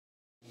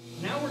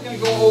Now we're going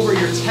to go over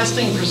your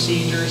testing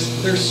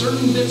procedures. There's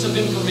certain bits of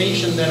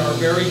information that are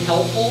very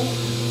helpful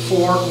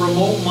for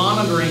remote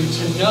monitoring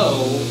to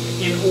know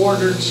in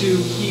order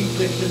to keep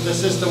the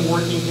system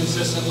working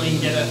consistently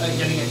and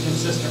getting a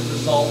consistent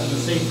result and a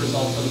safe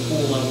result for the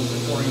pool levels, the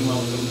chlorine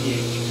levels, and pH.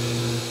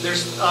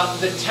 There's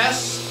the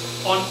tests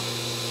on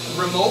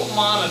remote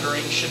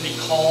monitoring should be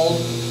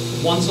called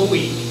once a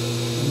week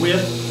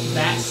with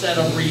that set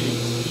of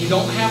readings. You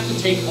don't have to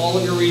take all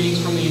of your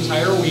readings from the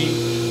entire week,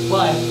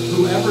 but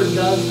whoever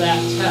does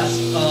that test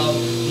of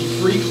the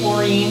free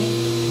chlorine,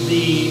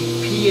 the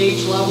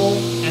pH level,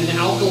 and the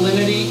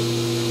alkalinity,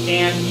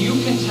 and you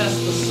can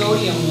test the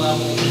sodium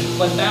level,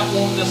 but that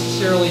won't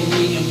necessarily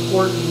be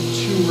important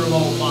to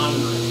remote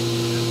monitoring.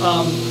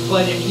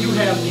 But if you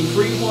have the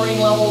free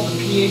chlorine level, the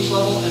pH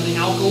level, and the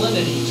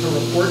alkalinity to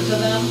report to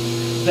them,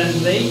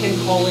 then they can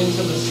call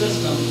into the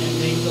system and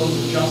make those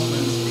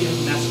adjustments if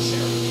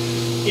necessary.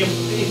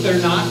 If they're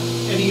not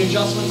any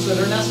adjustments that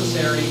are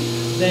necessary,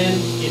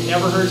 then it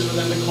never hurts for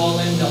them to call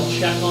in, they'll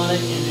check on it,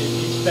 and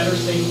it's better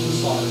safe than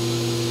sorry.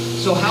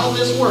 So how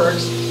this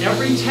works,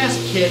 every test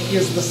kit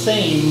is the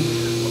same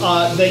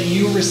that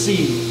you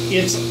receive.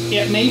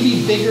 It may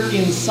be bigger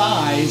in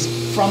size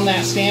from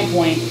that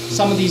standpoint.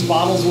 Some of these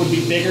bottles would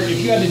be bigger.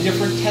 If you had a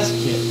different test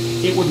kit,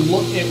 the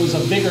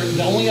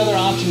only other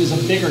option is a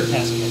bigger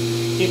test kit.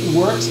 It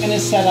works and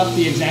is set up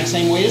the exact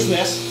same way as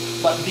this,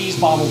 but these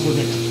bottles are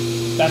bigger.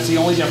 That's the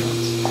only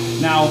difference.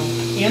 Now,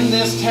 in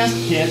this test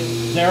kit,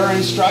 there are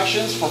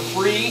instructions for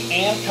free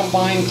and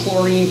combined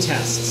chlorine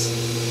tests.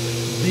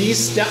 These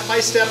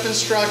step-by-step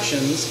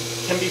instructions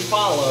can be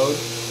followed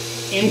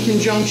in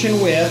conjunction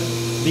with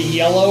the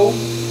yellow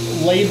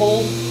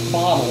labeled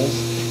bottles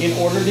in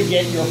order to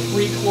get your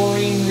free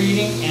chlorine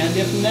reading and,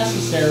 if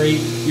necessary,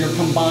 your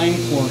combined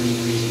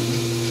chlorine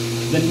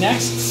reading. The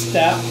next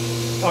step,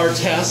 our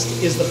test,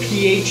 is the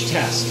pH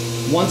test.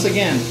 Once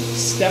again,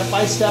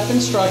 step-by-step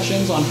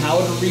instructions on how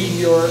to read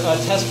your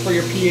test for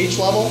your pH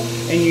level,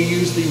 and you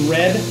use the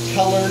red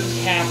colored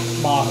cap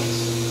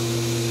bottles.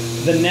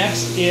 The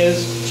next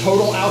is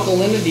total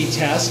alkalinity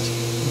test,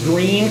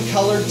 green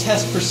colored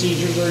test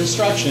procedures or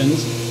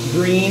instructions,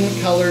 green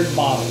colored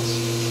bottles.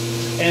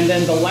 And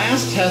then the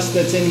last test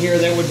that's in here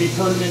that would be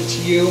pertinent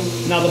to you,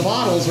 now the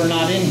bottles are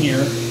not in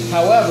here,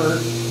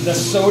 however, the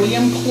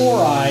sodium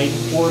chloride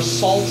or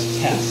salt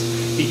test.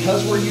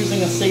 Because we're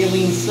using a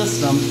saline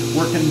system,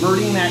 we're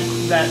converting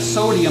that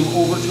sodium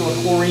over to a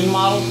chlorine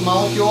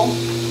molecule.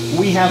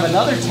 We have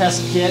another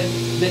test kit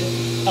that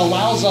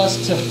allows us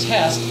to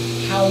test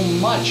how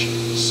much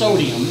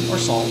sodium or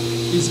salt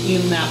is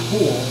in that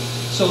pool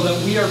so that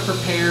we are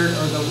prepared,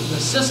 or the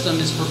system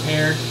is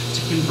prepared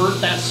to convert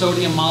that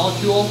sodium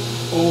molecule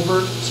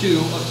over to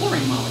a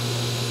chlorine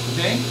molecule.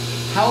 Okay?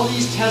 How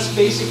these tests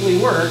basically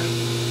work,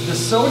 the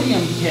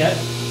sodium kit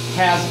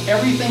has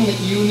everything that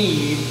you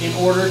need in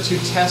order to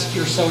test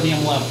your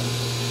sodium level.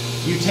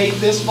 You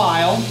take this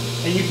vial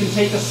and you can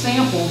take a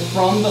sample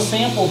from the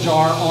sample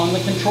jar on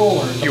the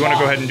controller. You want to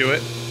go ahead and do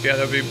it? Yeah,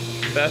 that would be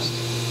best.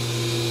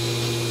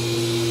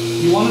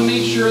 You want to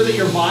make sure that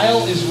your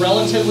vial is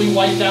relatively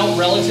wiped out,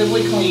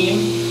 relatively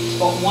clean.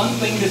 But one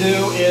thing to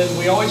do is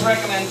we always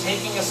recommend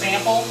taking a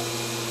sample,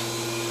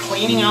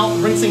 cleaning out,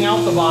 rinsing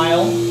out the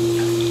vial,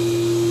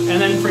 and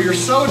then for your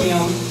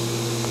sodium,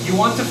 you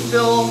want to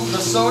fill the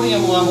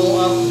sodium level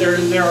up.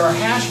 There are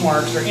hash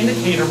marks or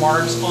indicator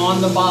marks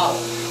on the bottle.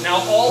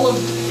 Now,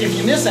 if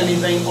you miss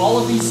anything, all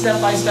of these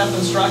step-by-step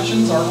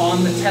instructions are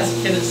on the test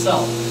kit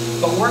itself.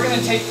 But we're going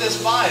to take this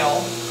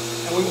vial,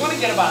 and we want to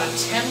get about a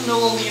 10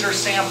 milliliter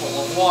sample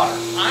of water.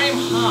 I'm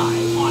high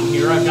on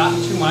here, I've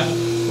gotten too much,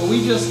 but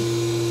we just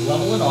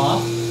level it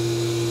off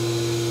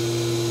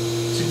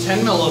to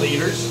 10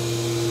 milliliters.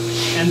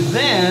 And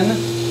then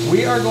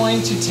we are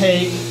going to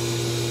take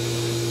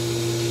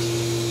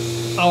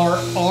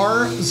our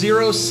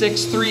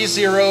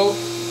R0630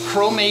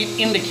 chromate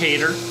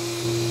indicator,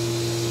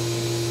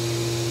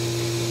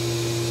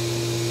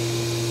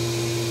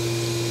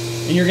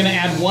 and you're going to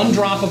add 1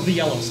 drop of the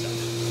yellow stuff.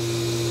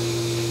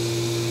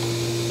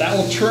 That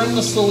will turn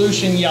the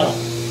solution yellow.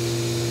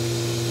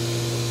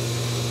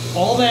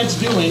 All that's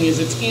doing is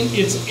that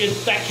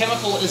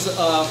chemical is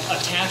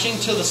attaching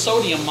to the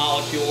sodium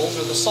molecules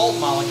or the salt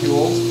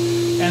molecules.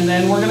 And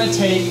then we're going to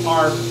take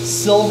our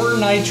silver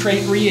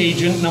nitrate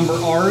reagent, number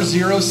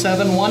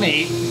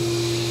R0718,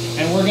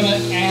 and we're going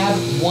to add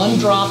 1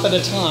 drop at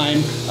a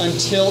time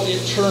until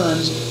it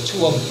turns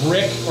to a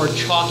brick or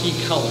chalky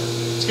color.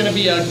 It's going to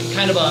be a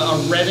kind of a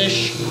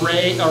reddish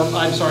gray, or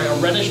I'm sorry, a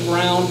reddish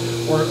brown,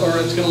 or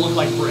it's going to look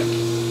like brick.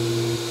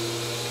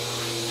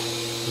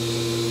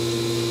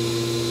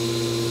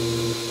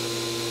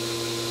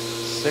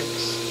 Six,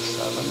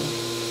 7,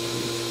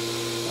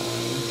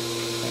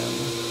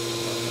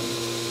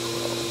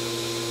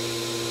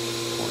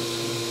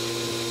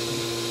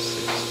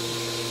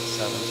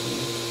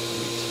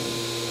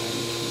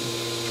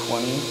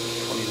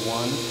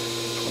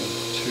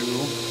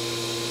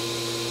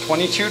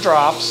 22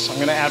 drops. I'm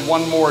going to add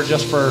 1 more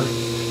just for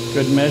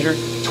good measure.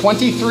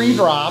 23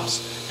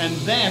 drops, And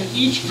then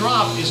each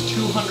drop is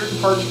 200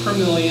 parts per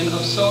million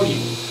of sodium.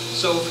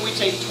 So if we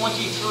take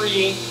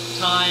 23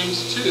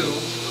 times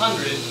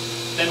 200,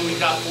 then we've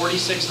got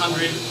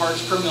 4,600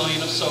 parts per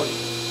million of sodium.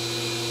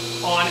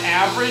 On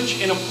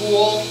average, in a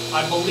pool,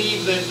 I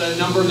believe that the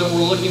number that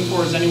we're looking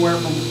for is anywhere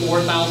from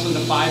 4,000 to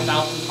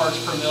 5,000 parts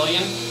per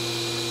million.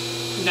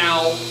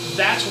 Now,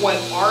 that's what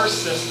our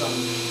system,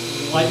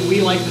 we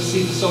like to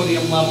see the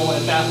sodium level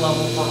at that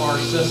level for our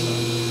system.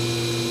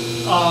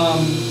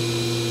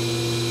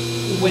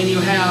 When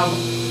you have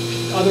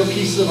other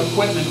pieces of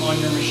equipment on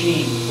your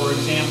machine, for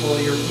example,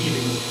 your heater.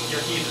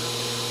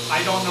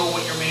 I don't know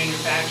what your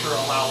manufacturer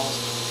allows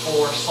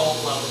for salt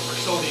levels or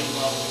sodium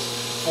levels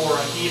for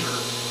a heater,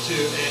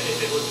 if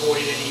it would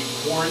void any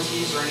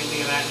warranties or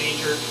anything of that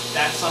nature.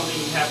 That's something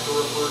you have to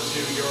refer to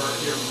your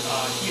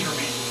heater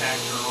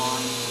manufacturer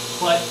on.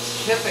 But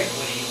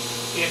typically,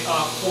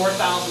 4,000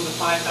 to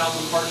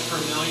 5,000 parts per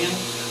million,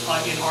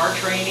 in our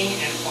training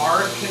and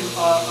our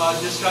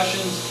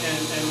discussions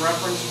and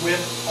reference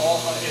with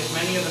as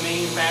many of the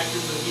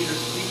manufacturers of heaters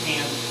as we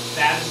can,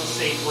 that is a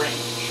safe range.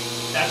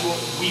 That's what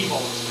we've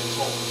always been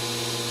told.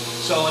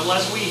 So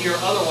unless we hear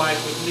otherwise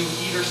with new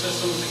heater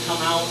systems that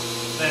come out,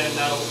 then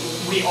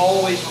we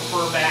always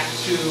refer back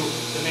to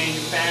the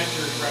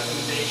manufacturer's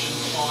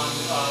recommendations on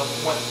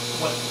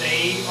what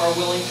they are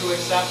willing to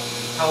accept.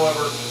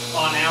 However,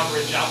 on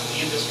average out in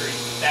the industry,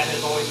 that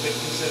has always been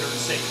considered a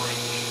safe range.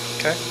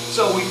 Okay.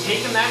 So we've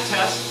taken that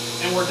test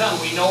and we're done.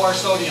 We know our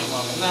sodium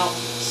level. Now,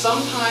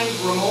 sometimes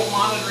remote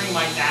monitoring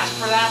might ask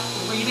for that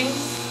reading,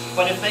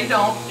 but if they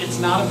don't, it's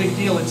not a big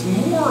deal. It's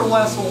more or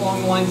less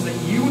along the lines that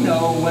you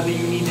know whether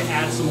you need to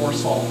add some more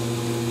salt.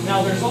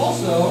 Now, there's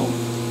also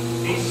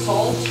a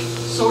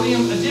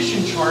sodium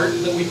addition chart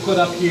that we put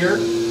up here.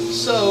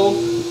 So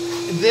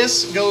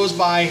this goes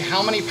by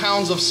how many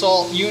pounds of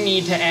salt you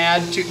need to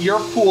add to your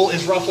pool.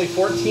 Is roughly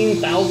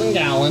 14,000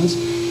 gallons.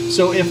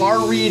 So if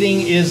our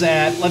reading is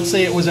at, let's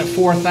say it was at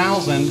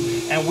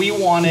 4,000 and we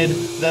wanted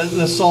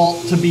the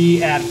salt to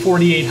be at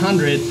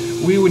 4,800,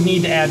 we would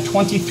need to add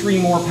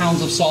 23 more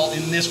pounds of salt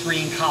in this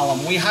green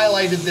column. We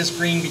highlighted this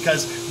green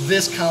because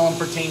this column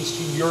pertains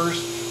to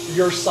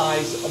your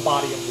size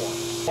body of water.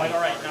 Quite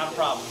all right, not a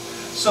problem.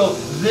 So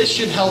this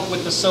should help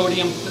with the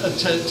sodium,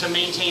 to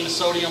maintain a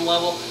sodium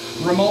level.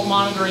 Remote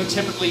monitoring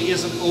typically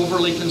isn't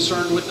overly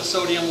concerned with the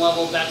sodium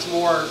level. That's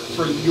more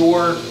for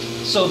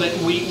so that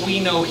we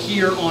know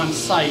here on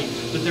site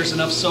that there's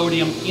enough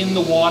sodium in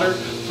the water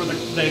for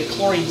the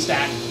chlorine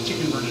stack to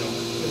convert it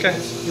over. Okay.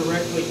 That's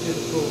directly to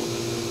the pool.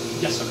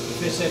 Yes, sir.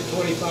 If it's at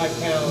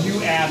 25 pounds.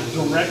 You add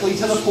directly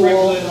to the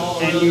pool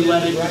and you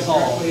let it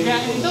dissolve. Yeah,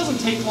 and it doesn't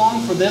take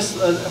long for this,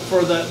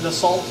 for the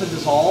salt to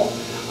dissolve.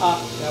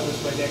 That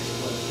was my next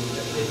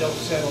question. They don't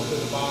settle to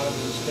the bottom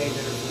and stay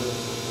there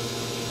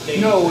for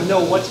days. No.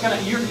 What's gonna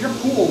your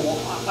pool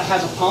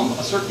has a pump,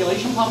 a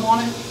circulation pump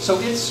on it, so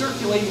it's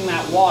circulating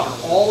that water,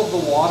 all of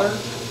the water,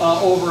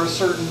 over a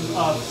certain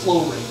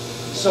flow rate.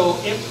 So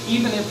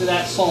even if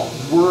that salt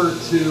were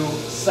to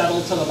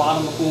settle to the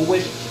bottom of the pool,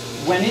 which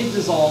when it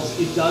dissolves,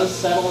 it does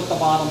settle at the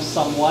bottom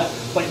somewhat,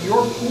 but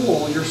your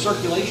pool, your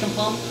circulation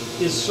pump,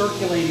 is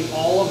circulating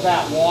all of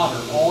that water,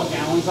 all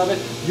gallons of it.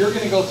 You're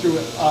going to go through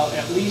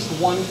at least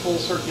one full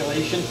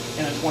circulation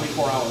in a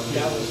 24-hour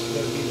period. That was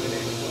going to be my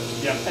next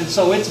question. Yeah, and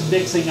so it's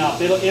mixing up.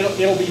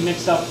 It'll be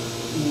mixed up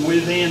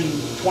within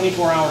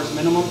 24 hours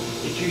minimum.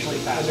 It's usually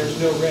faster. And there's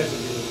no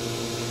residue.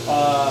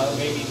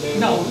 Maybe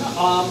no.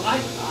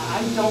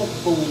 I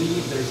don't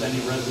believe there's any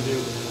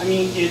residue. I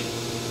mean,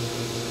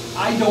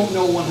 I don't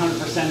know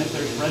 100% if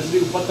there's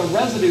residue, but the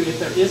residue, if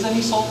there is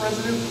any salt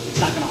residue, it's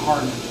not going to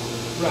harm it.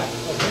 Right.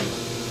 Okay.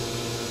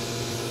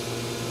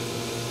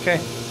 Okay.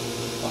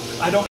 I don't.